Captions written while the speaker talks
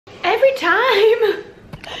Every time!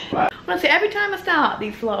 Honestly, every time I start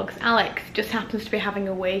these vlogs, Alex just happens to be having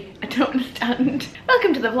a wee. I don't understand.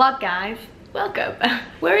 Welcome to the vlog, guys. Welcome.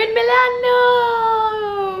 We're in Milano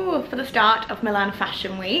for the start of Milan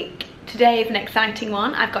Fashion Week. Today is an exciting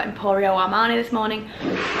one. I've got Emporio Armani this morning.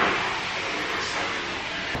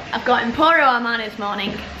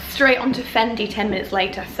 Straight onto Fendi 10 minutes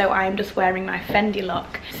later, so I am just wearing my Fendi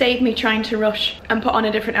look. Saved me trying to rush and put on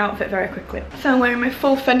a different outfit very quickly. So I'm wearing my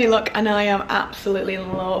full Fendi look and I am absolutely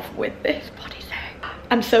in love with this bodysuit.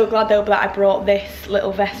 I'm so glad though that I brought this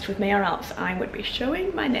little vest with me, or else I would be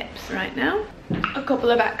showing my nips right now. A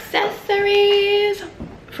couple of accessories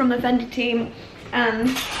from the Fendi team, and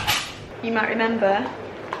you might remember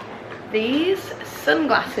these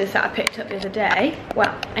sunglasses that I picked up the other day.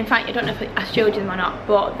 Well, in fact, I don't know if I showed you them or not,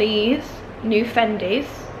 but these new Fendis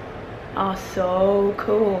are so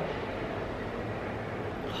cool.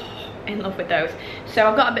 In love with those. So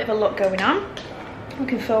I've got a bit of a look going on.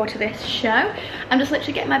 Looking forward to this show. I'm just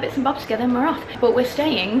literally getting my bits and bobs together and we're off. But we're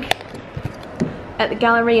staying at the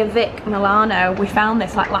Galleria Vic Milano. We found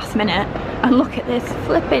this like last minute, and look at this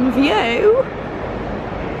flipping view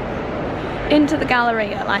into the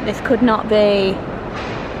Galleria. Like, this could not be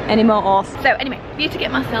any more awesome. So anyway, need to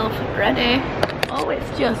get myself ready. Oh,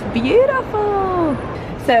 it's just beautiful.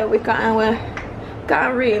 So we've got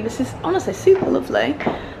our room. This is honestly super lovely,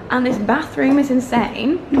 and this bathroom is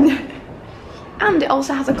insane. And it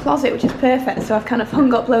also has a closet, which is perfect. So I've kind of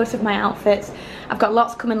hung up loads of my outfits. I've got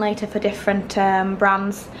lots coming later for different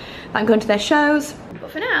brands that I'm going to their shows.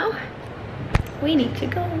 But for now, we need to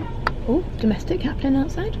go. Oh, domestic happening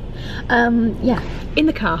outside. Yeah, in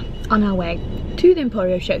the car on our way to the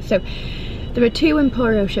Emporio show. So there are two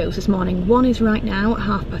Emporio shows this morning. One is right now at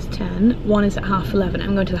 10:30. One is at 11:30.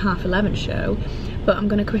 I'm going to the 11:30 show, but I'm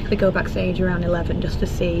going to quickly go backstage around 11 just to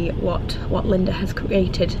see what Linda has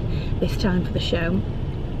created this time for the show.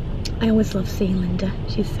 I always love seeing Linda.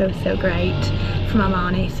 She's so great, from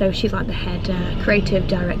Armani. So she's like the head creative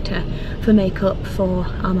director for makeup for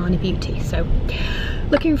Armani Beauty. So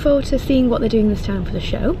looking forward to seeing what they're doing this time for the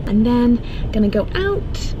show, and then gonna go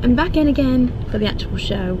out and back in again for the actual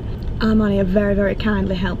show. Armani have very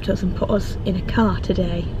kindly helped us and put us in a car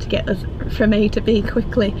today to get us from A to B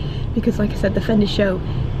quickly, because like I said, the Fendi show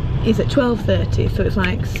is at 12:30, so it's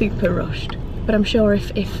like super rushed. But I'm sure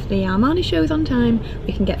if the Armani show is on time,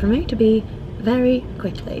 we can get from A to B very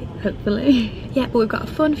quickly, hopefully. Yeah, but we've got a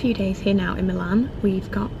fun few days here now in Milan. We've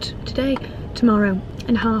got today, tomorrow,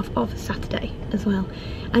 and half of Saturday as well.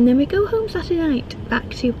 And then we go home Saturday night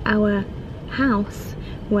back to our house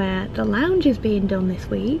where the lounge is being done this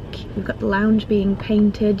week. We've got the lounge being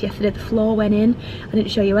painted. Yesterday the floor went in. I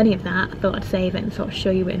didn't show you any of that. I thought I'd save it and sort of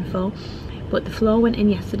show you it in full. But the floor went in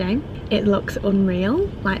yesterday. It looks unreal.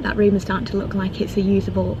 Like, that room is starting to look like it's a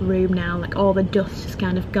usable room now. Like, all the dust is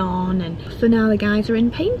kind of gone, and so now the guys are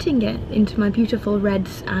in painting it into my beautiful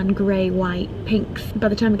reds and grey, white, pinks. By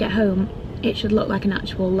the time we get home, it should look like an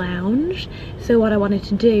actual lounge. So what I wanted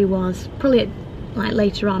to do was, probably like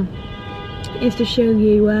later on, is to show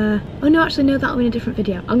you, oh no, actually no, that'll be in a different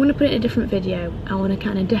video. I'm going to put it in a different video. I want to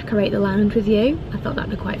kind of decorate the lounge with you. I thought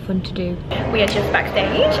that'd be quite fun to do. We are just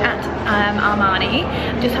backstage at Armani,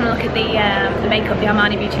 just having a look at the makeup, the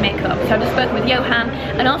Armani Beauty makeup. So I've just spoken with Johan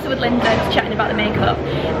and also with Linda, just chatting about the makeup,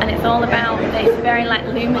 and it's all about this very like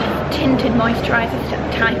luminous tinted moisturiser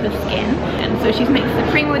type of skin. And so she's mixed the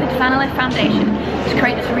cream with the designer lift foundation to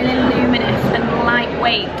create this really luminous and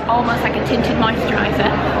lightweight, almost like a tinted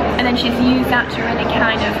moisturiser, and then she's used that to really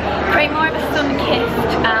kind of create more of a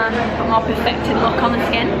sun-kissed and more perfected look on the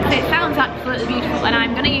skin. It sounds absolutely beautiful, and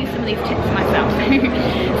I'm going to use some of these tips myself.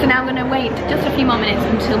 So now I'm going to wait just a few more minutes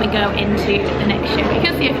until we go into the next show. You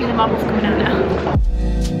can see a few of the models coming out now.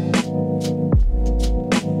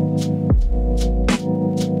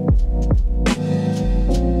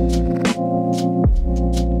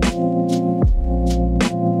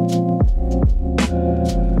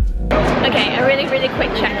 Really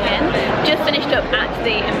quick check-in. Just finished up at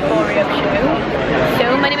the Emporio show.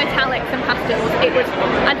 So many metallics and pastels. It was,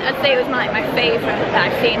 I'd say it was my favourite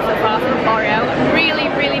that I've seen so far from Emporio. Really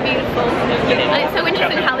beautiful. And it's so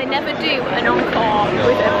interesting how they never do an encore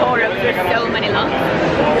with Emporio because there's so many lots.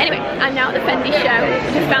 Anyway, I'm now at the Fendi show. I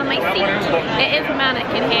just found my seat. It is manic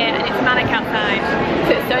in here and it's manic outside.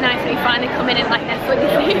 So it's so nice when you finally come in and like nestle in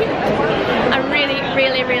the seat. I'm really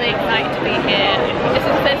excited to be here. This is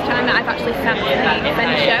the first time that I've actually sat in the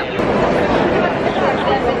Fendi show.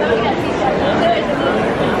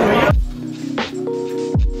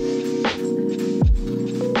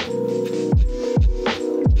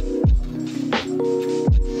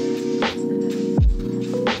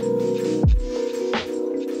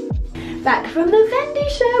 back from the Fendi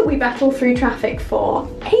show. We battled through traffic for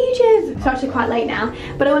ages. It's actually quite late now,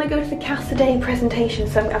 but I want to go to the Casa Day presentation,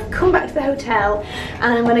 so I've come back to the hotel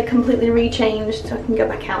and I'm going to completely rechange so I can go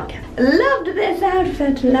back out again. Loved this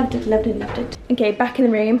outfit, loved it, loved it, loved it. Okay, back in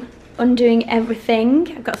the room, undoing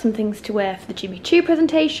everything. I've got some things to wear for the Jimmy Choo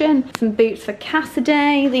presentation, some boots for Casa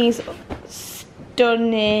Day. These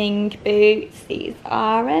stunning boots, these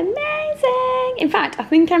are amazing. In fact, I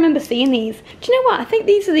think I remember seeing these. Do you know what? I think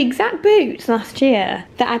these are the exact boots last year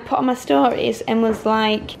that I put on my stories and was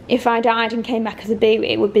like, if I died and came back as a boot,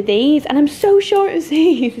 it would be these. And I'm so sure it was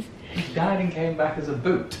these. You died and came back as a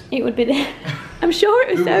boot? It would be this. I'm sure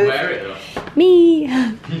it was Who those. would wear it though? Me.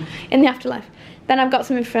 In the afterlife. Then I've got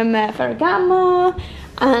something from Ferragamo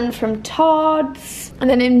and from Tod's. And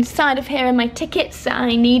then inside of here are my tickets that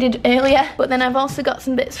I needed earlier. But then I've also got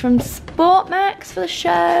some bits from Sport Max for the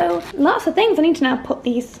show. Lots of things. I need to now put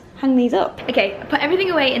these, hang these up. Okay, I put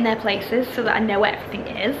everything away in their places so that I know where everything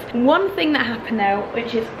is. One thing that happened though,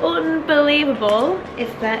 which is unbelievable,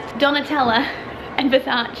 is that Donatella and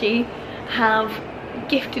Versace have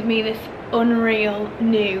gifted me this unreal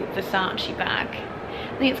new Versace bag.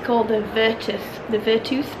 I think it's called the Virtus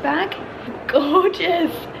bag.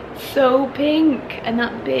 Gorgeous, so pink, and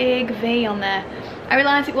that big V on there. I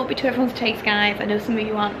realise it won't be to everyone's taste, guys. I know some of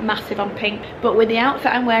you aren't massive on pink, but with the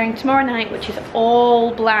outfit I'm wearing tomorrow night, which is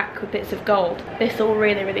all black with bits of gold, this will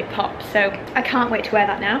really, really pop. So I can't wait to wear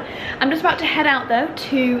that now. I'm just about to head out though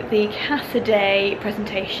to the Casa Day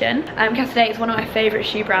presentation. Casa Day is one of my favourite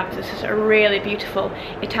shoe brands. This is a really beautiful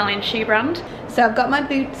Italian shoe brand. So I've got my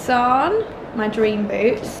boots on, my dream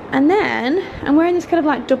boots, and then I'm wearing this kind of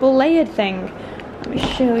like double layered thing. Let me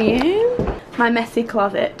show you my messy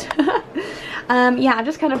closet. Yeah, I've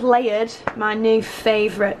just kind of layered my new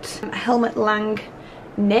favourite Helmut Lang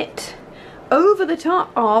knit over the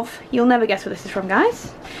top of, you'll never guess where this is from,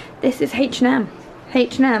 guys. This is H&M.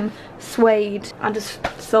 H&M suede. I just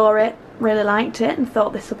saw it, really liked it, and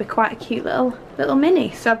thought this would be quite a cute little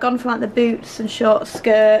mini. So I've gone for like the boots and short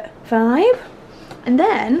skirt vibe. And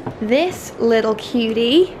then this little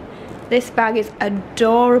cutie. This bag is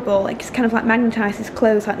adorable. It's kind of like magnetises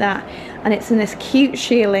clothes like that, and it's in this cute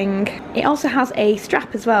shearling. It also has a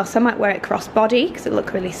strap as well, so I might wear it crossbody because it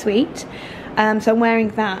looks really sweet. So I'm wearing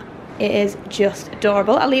that. It is just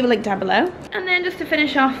adorable. I'll leave a link down below. And then just to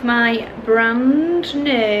finish off, my brand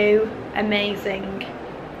new amazing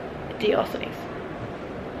Dior sunnies.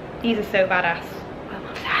 These are so badass.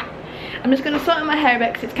 I'm just going to sort out my hair a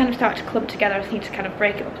bit because it's kind of starting to clump together. I just need to kind of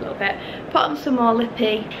break it up a little bit. Put on some more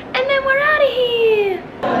lippy. And then we're out of here.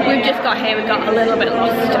 We've just got here. We got a little bit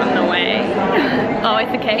lost on the way.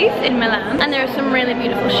 Always the case in Milan. And there are some really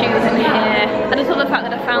beautiful shoes in here. I just love the fact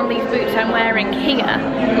that I found these boots I'm wearing here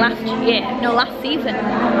last season.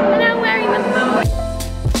 And I'm wearing them.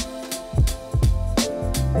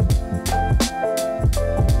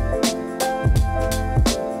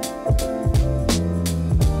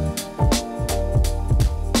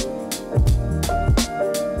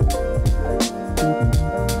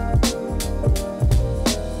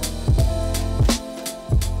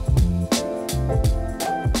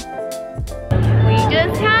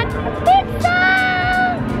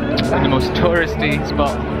 The most touristy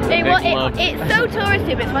spot. It's so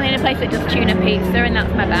touristy, but it's one in a place that does tuna pizza, and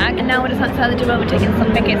that's my bag. And now we're just outside the door, we're taking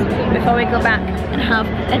some pictures before we go back and have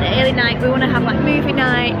an early night. We want to have like movie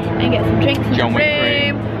night and get some drinks in the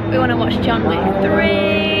room. We want to watch John Wick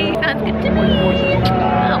 3. Sounds good to me.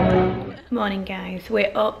 Oh. Morning, guys.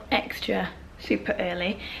 We're up extra super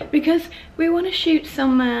early because we want to shoot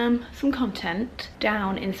some content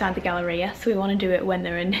down inside the Galleria, so we want to do it when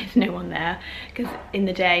there's no one there, because in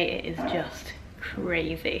the day it is just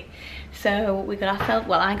crazy. So we got ourselves,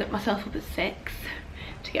 well, I got myself up at 6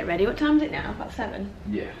 to get ready. What time is it now? About 7?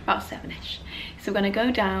 Yeah. About 7ish. So we're going to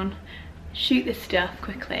go down, shoot this stuff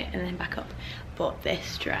quickly, and then back up. But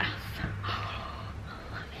this dress, oh,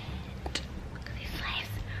 I love it. Look at these sleeves,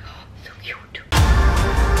 oh, so cute.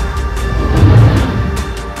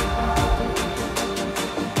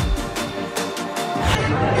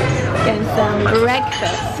 Getting some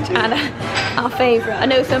breakfast and our favourite. I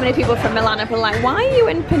know so many people from Milan are like, why are you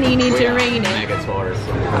in Panini Durini? Mega tourist.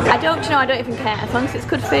 I don't even care, as long as it's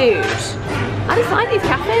good food. I just like these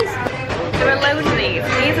cafes. There are loads of these.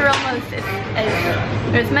 These are almost there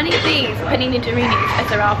are as many of these Panini Durinis as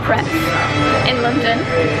there are Preps in London.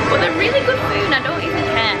 But they're really good food and I don't even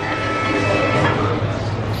care.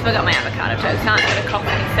 Just forgot my avocado toast, now I've got a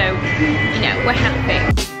coffee, so you know, we're happy.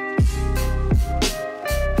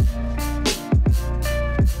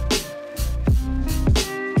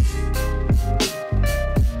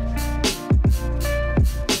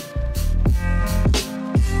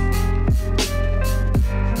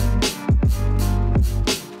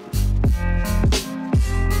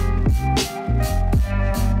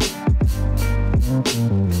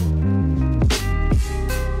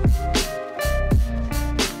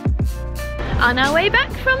 on our way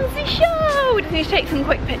back from the show. We just need to take some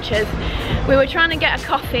quick pictures. We were trying to get a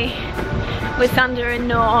coffee with Sander and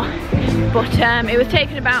Noor, but it was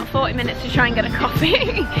taking about 40 minutes to try and get a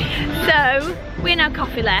coffee. So we're now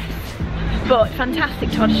coffee-less, but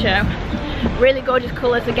fantastic Todd show. Really gorgeous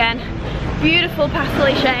colours again, beautiful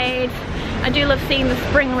pastel shades. I do love seeing the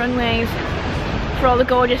spring runways for all the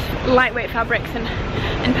gorgeous lightweight fabrics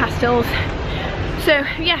and pastels. So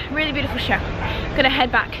yeah, really beautiful show. Gonna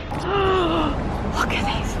head back. Look at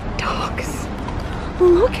these dogs.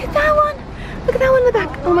 Look at that one. Look at that one in the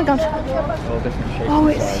back. Oh my god. Oh,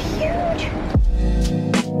 it's huge.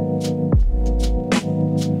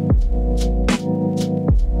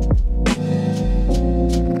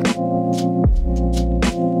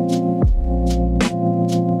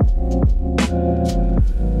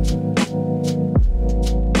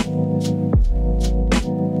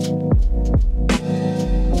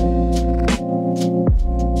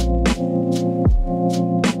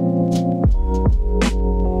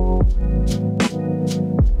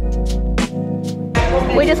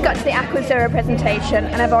 We just got to the Aqua Zero presentation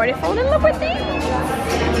and I've already fallen in love with these.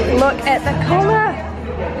 Look at the colour.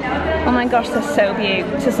 Oh my gosh, they're so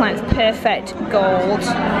beautiful. It's just like perfect gold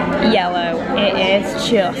yellow. It is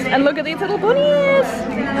just, and look at these little bunnies.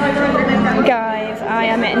 Guys, I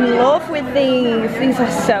am in love with these. These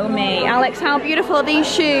are so me. Alex, how beautiful are these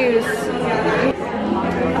shoes?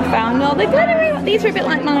 I found all the glittery. These are a bit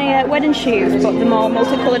like my wedding shoes, but the more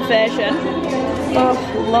multicoloured version. Oh,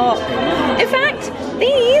 look. In fact,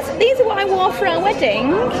 these are what I wore for our wedding,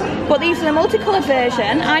 but these are the multicoloured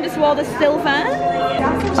version. I just wore the silver.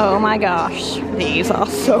 Oh my gosh, these are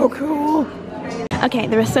so cool. Okay,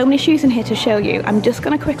 there are so many shoes in here to show you. I'm just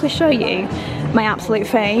gonna quickly show you my absolute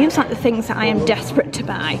faves, like the things that I am desperate to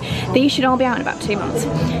buy. These should all be out in about 2 months.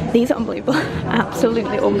 These are unbelievable,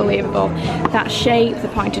 absolutely unbelievable. That shape, the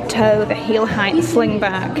pointed toe, the heel height, the sling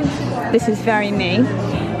back. This is very me.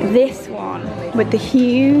 This one with the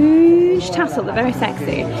huge tassel, they're very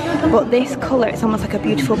sexy, but this colour, it's almost like a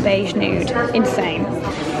beautiful beige nude. Insane.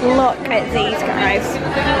 Look at these guys.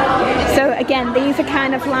 So again, these are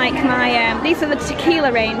kind of like my these are the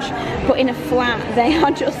tequila range, but in a flat. They are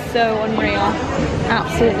just so unreal,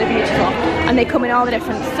 absolutely beautiful, and they come in all the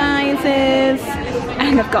different sizes,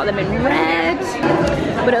 and I've got them in red,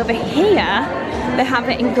 but over here they have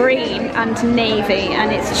it in green and navy,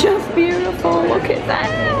 and it's just beautiful. Look at that.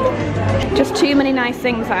 Just too many nice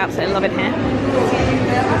things. I absolutely love it here.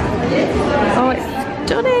 Oh, it's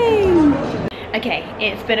stunning. Okay,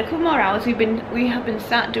 it's been a couple more hours. We have been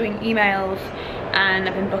sat doing emails, and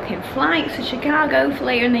I've been booking flights to Chicago for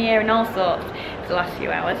later in the year and all sorts for the last few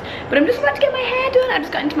hours. But I'm just about to get my hair done. I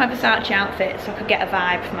just got into my Versace outfit so I could get a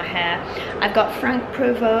vibe for my hair. I've got Frank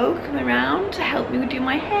Provo coming around to help me do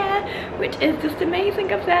my hair, which is just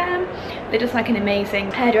amazing of them. They're just like an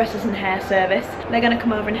amazing hairdressers and hair service. They're gonna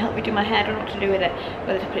come over and help me do my hair. I don't know what to do with it.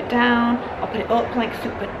 Whether to put it down or put it up like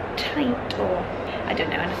super tight, or I don't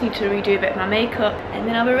know. I just need to redo a bit of my makeup and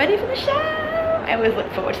then I'll be ready for the show. I always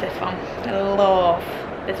look forward to this one. I love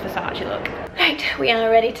this Versace look. Right, we are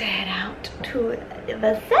ready to head out to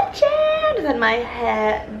Versace. I just had my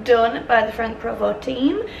hair done by the Frank Provo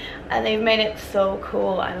team and they've made it so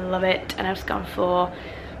cool. I love it. And I've just gone for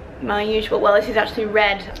my usual, well, this is actually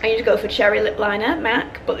red. I usually go for cherry lip liner,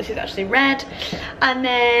 MAC, but this is actually red. And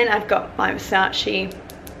then I've got my Versace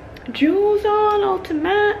jewels on, all to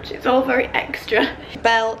match. It's all very extra.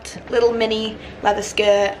 Belt, little mini leather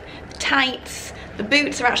skirt, tights. The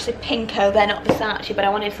boots are actually pinko, they're not Versace, but I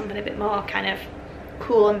wanted something a bit more kind of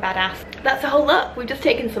cool and badass. That's the whole look. We've just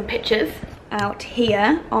taken some pictures out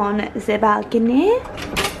here on the balcony.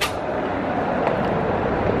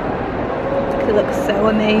 It looks so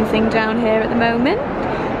amazing down here at the moment.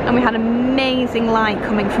 And we had amazing light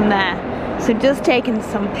coming from there. So just taking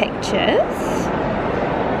some pictures.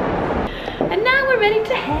 And now we're ready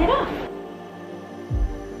to head off.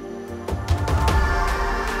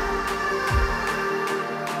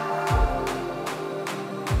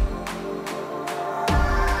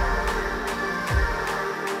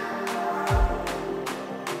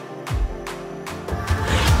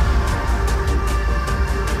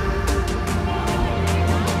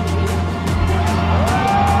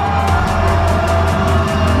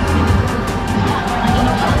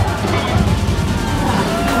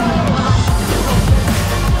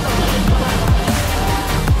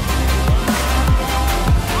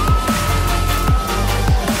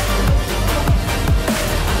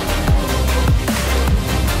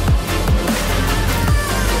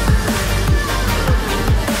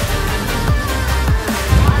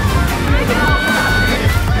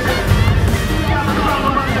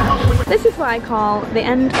 I call the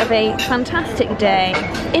end of a fantastic day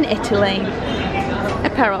in Italy.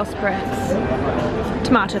 Aperol spritz,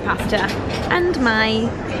 tomato pasta, and my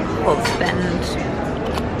husband.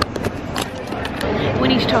 We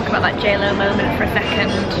need to talk about that JLo moment for a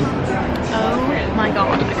second. Oh my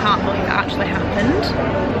god, I can't believe that actually happened.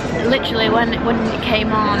 Literally when it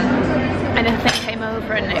came on, and the thing came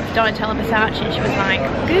over and it started telling Versace, and she was like,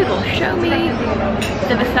 Google, show me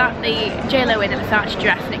the JLo in the Versace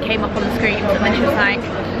dress, and it came up on the screen, and then she was like,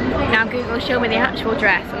 now Google, show me the actual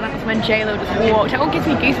dress, and that's when JLo just walked out. Oh, it gives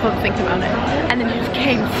me goosebumps thinking about it. And then she just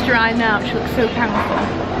came striding out. She looked so powerful,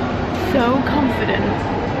 so confident,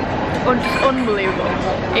 just unbelievable.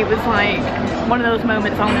 It was like one of those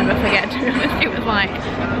moments I'll never forget, to be honest. It was like,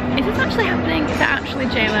 is this actually happening? Is that actually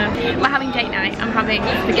JLo? We're having date night. I'm having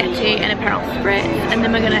spaghetti and Aperol spritz, and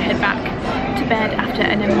then we're gonna head back to bed after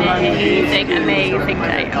an amazing day. I'm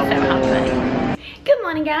so happy. Good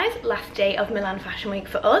morning guys, last day of Milan Fashion Week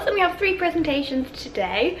for us, and we have 3 presentations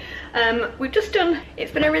today. We've just done,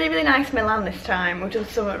 it's been a really nice Milan this time. We've done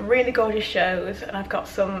some really gorgeous shows, and I've got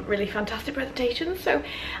some really fantastic presentations, so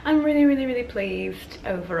I'm really pleased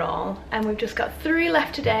overall. And we've just got 3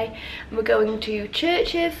 left today, and we're going to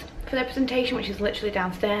Churches for their presentation, which is literally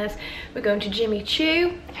downstairs. We're going to Jimmy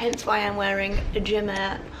Choo, hence why I'm wearing a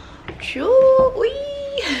Jimmy Choo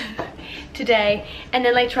today, and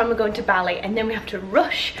then later on we're going to Bali, and then we have to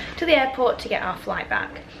rush to the airport to get our flight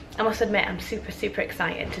back. I must admit I'm super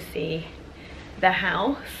excited to see the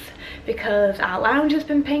house, because our lounge has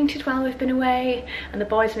been painted while we've been away, and the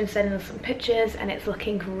boys have been sending us some pictures, and it's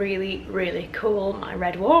looking really cool. My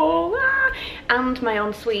red wall and my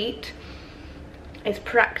ensuite is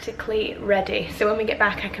practically ready, so when we get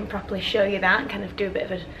back I can properly show you that and kind of do a bit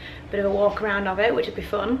of a walk around of it, which would be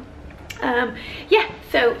fun. Yeah,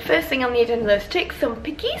 so first thing on the agenda is to take some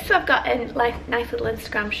pickies, so I've got a nice little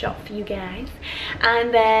Instagram shot for you guys,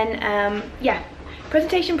 and then yeah,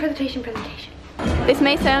 presentation. This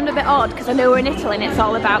may sound a bit odd because I know we're in Italy and it's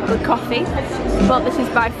all about good coffee, but this is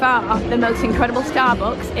by far the most incredible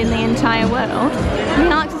Starbucks in the entire world. I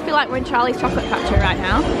mean, I just feel like we're in Charlie's Chocolate Factory right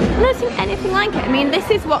now. I've never seen anything like it. I mean, this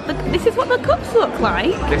is what the cups look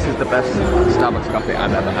like. This is the best Starbucks coffee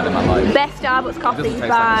I've ever had in my life. Best Starbucks coffee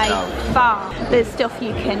by far. There's stuff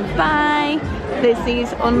you can buy. There's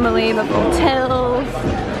these unbelievable tills.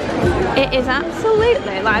 It is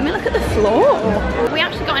absolutely, like, I mean, look at the floor. We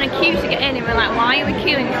actually got in a queue to get in, and we were like, why are we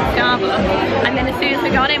queuing for Starbucks? And then as soon as we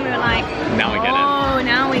got in, we were like, now we get it. Oh,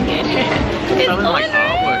 now we get it. It's selling like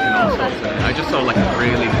artwork and all sorts of it. I just saw like a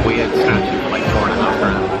really weird statue for like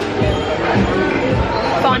 £4,500.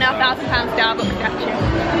 £4,500 Starbucks statue.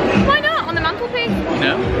 Why not? On the mantelpiece?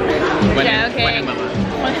 No. Okay.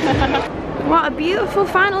 What a beautiful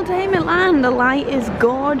final day in Milan. The light is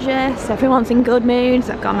gorgeous. Everyone's in good moods.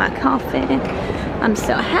 I've got my coffee. I'm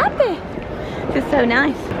so happy. It's so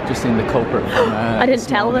nice. Just seen the culprit from I didn't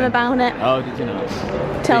tell them about it. Oh, did you not?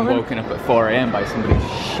 Tell them. Woken up at 4 AM by somebody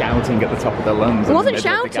shouting at the top of their lungs. It wasn't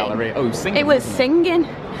shouting. Oh, it was singing. It was singing.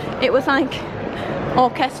 It was like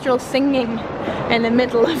orchestral singing in the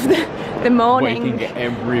middle of the morning. Waking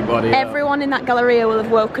everybody up. Everyone in that galleria will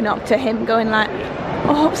have woken up to him going like,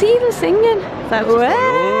 oh, what's he even singing? It's like, whoa.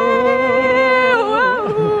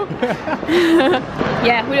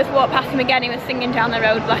 Yeah, we just walked past him again. He was singing down the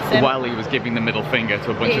road, bless him. While he was giving the middle finger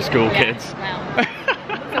to a bunch of school kids. Well,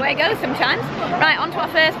 that's the way it goes sometimes. Right, on to our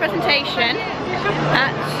first presentation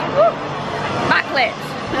at Backlit.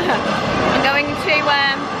 I'm going to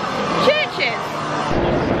Churches.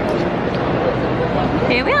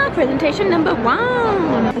 Here we are, presentation number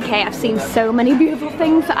 1. Okay, I've seen so many beautiful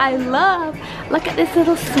things that I love. Look at this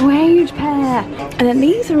little suede pair. And then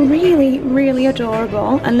these are really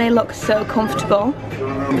adorable, and they look so comfortable.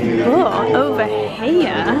 But over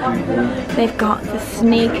here, they've got the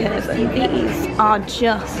sneakers, and these are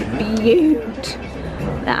just beaut.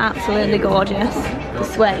 They're absolutely gorgeous. The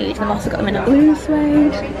suede, I've also got them in a blue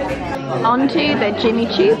suede. Onto the Jimmy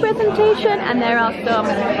Choo presentation, and there are some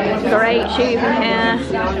great shoes in here.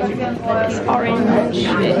 This orange,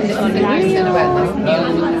 this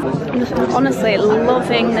I'm just honestly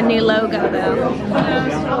loving the new logo though.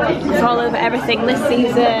 It's all over everything this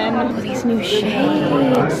season. These new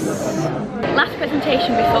shades. Last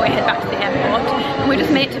presentation before we head back to the airport, and we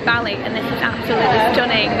just made it to Bali, and this is absolutely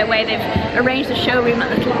stunning the way they've arranged the showroom like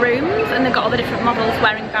little rooms, and they've got all the different models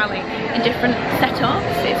wearing Bali in different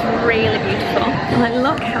setups. It's really beautiful. And like,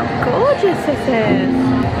 look how gorgeous this is.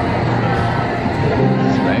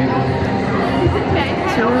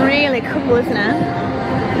 It's really cool, isn't it?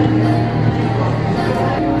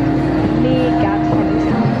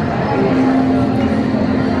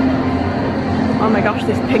 Oh my gosh,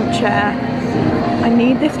 this pink chair. I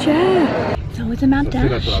need this chair. It's always a mad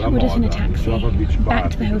dash. We're just in a taxi,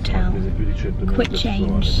 back to the hotel, quick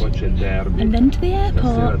change, and then to the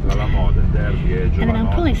airport, and then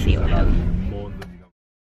I'll probably see you at home.